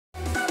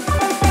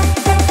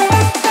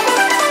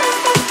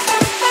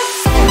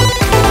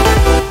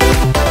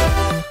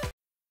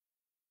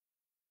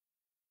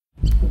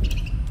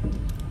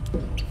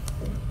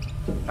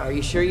Are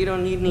you sure you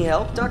don't need any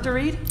help, Dr.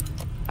 Reed?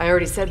 I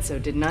already said so,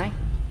 didn't I?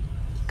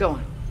 Go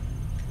on.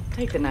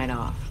 Take the night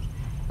off.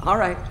 All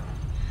right.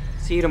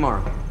 See you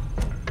tomorrow.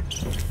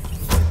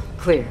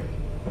 Clear.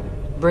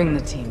 Bring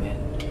the team in.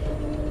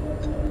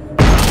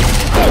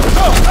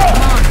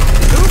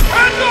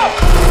 Hands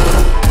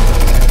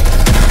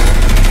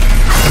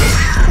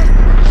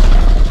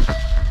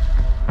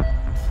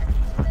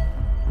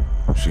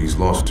up! She's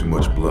lost too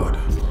much blood.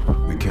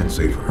 We can't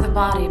save her. The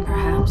body,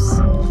 perhaps.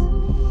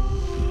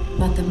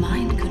 But the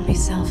mind could be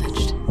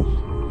salvaged.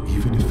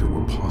 Even if it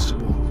were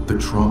possible, the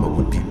trauma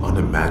would be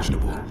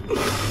unimaginable.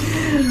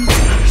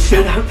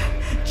 Shut up.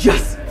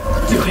 Just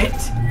do it.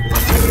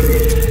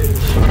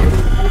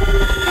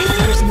 If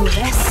there's no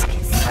risk,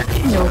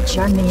 no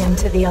journey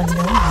into the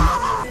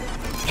unknown,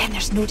 then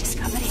there's no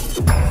discovery.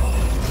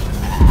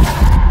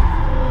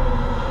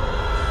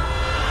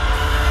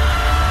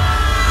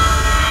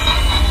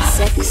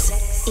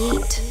 6,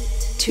 8,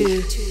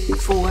 2,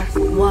 4,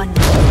 1.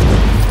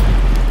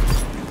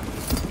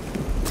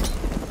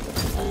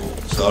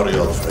 Sorry,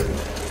 old friend.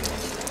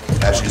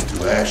 Ashes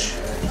to ash,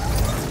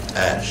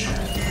 ash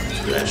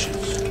to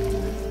ashes.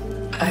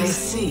 I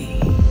see.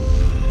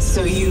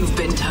 So you've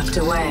been tucked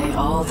away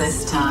all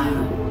this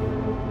time.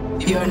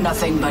 You're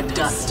nothing but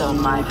dust on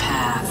my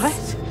path.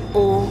 What?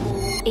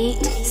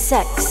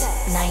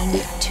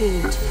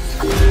 08692.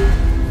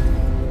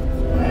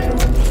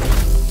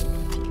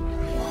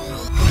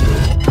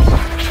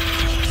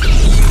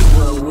 You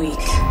were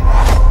weak.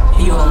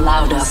 You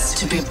allowed us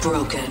to be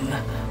broken.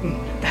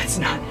 That's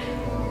not...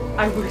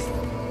 I was...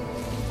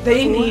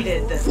 They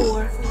needed this.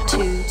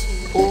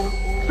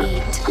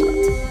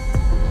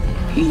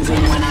 4208. Even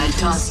when I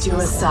tossed you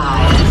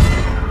aside,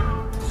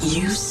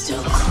 you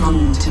still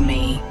clung to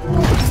me,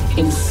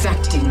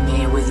 infecting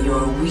me with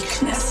your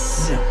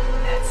weakness. No,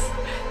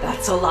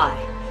 that's a lie.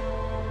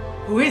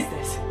 Who is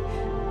this?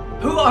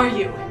 Who are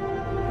you?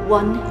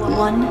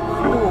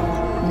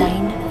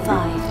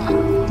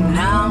 11095.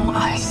 Now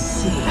I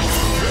see.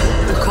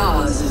 The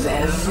cause of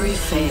every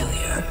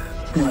failure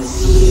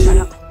was you. Shut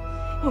up.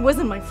 It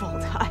wasn't my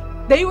fault.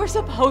 They were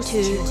supposed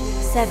to.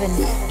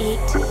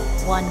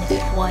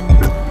 27811.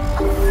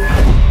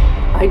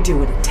 I do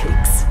what it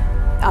takes.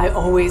 I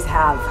always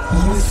have.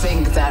 You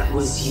think that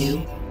was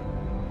you?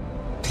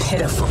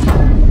 Pitiful.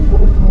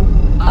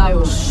 I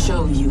will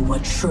show you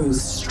what true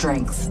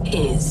strength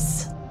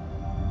is.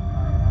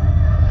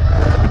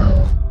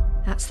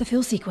 That's the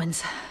full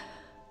sequence.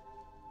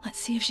 Let's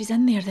see if she's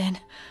in there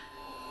then.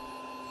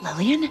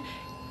 Lillian?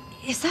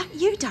 Is that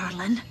you,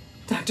 darling?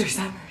 Dr.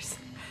 Summers.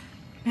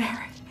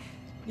 Mary,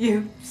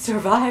 you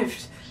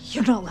survived.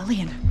 You're not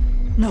Lillian.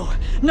 No,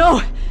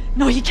 no,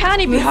 no, you can't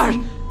be her.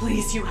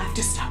 Please, you have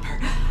to stop her.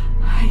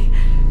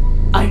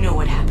 I know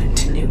what happened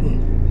to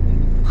Newton.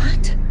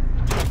 What?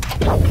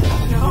 No,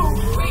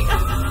 wait,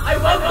 I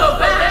won't go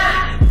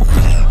back!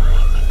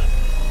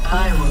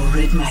 I will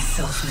rid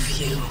myself of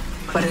you,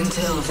 but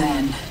until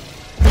then...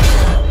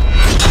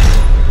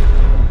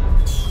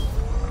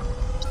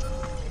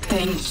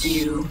 Thank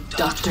you,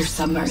 Dr.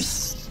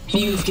 Summers.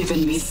 You've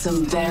given me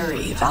some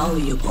very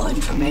valuable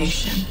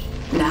information.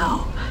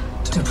 Now,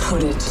 to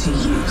put it to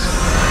use.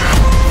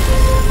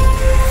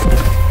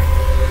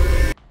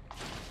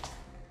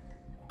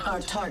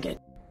 Our target.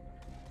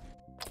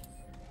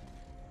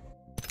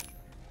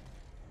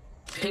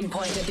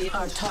 Pinpointed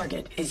our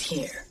target is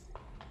here.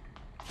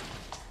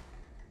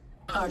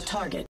 Our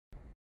target.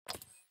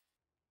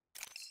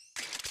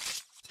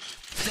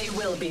 They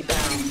will be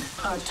bound.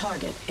 Our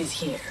target is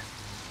here.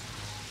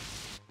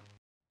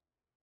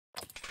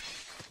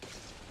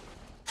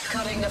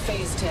 Cutting the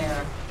phase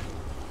tear.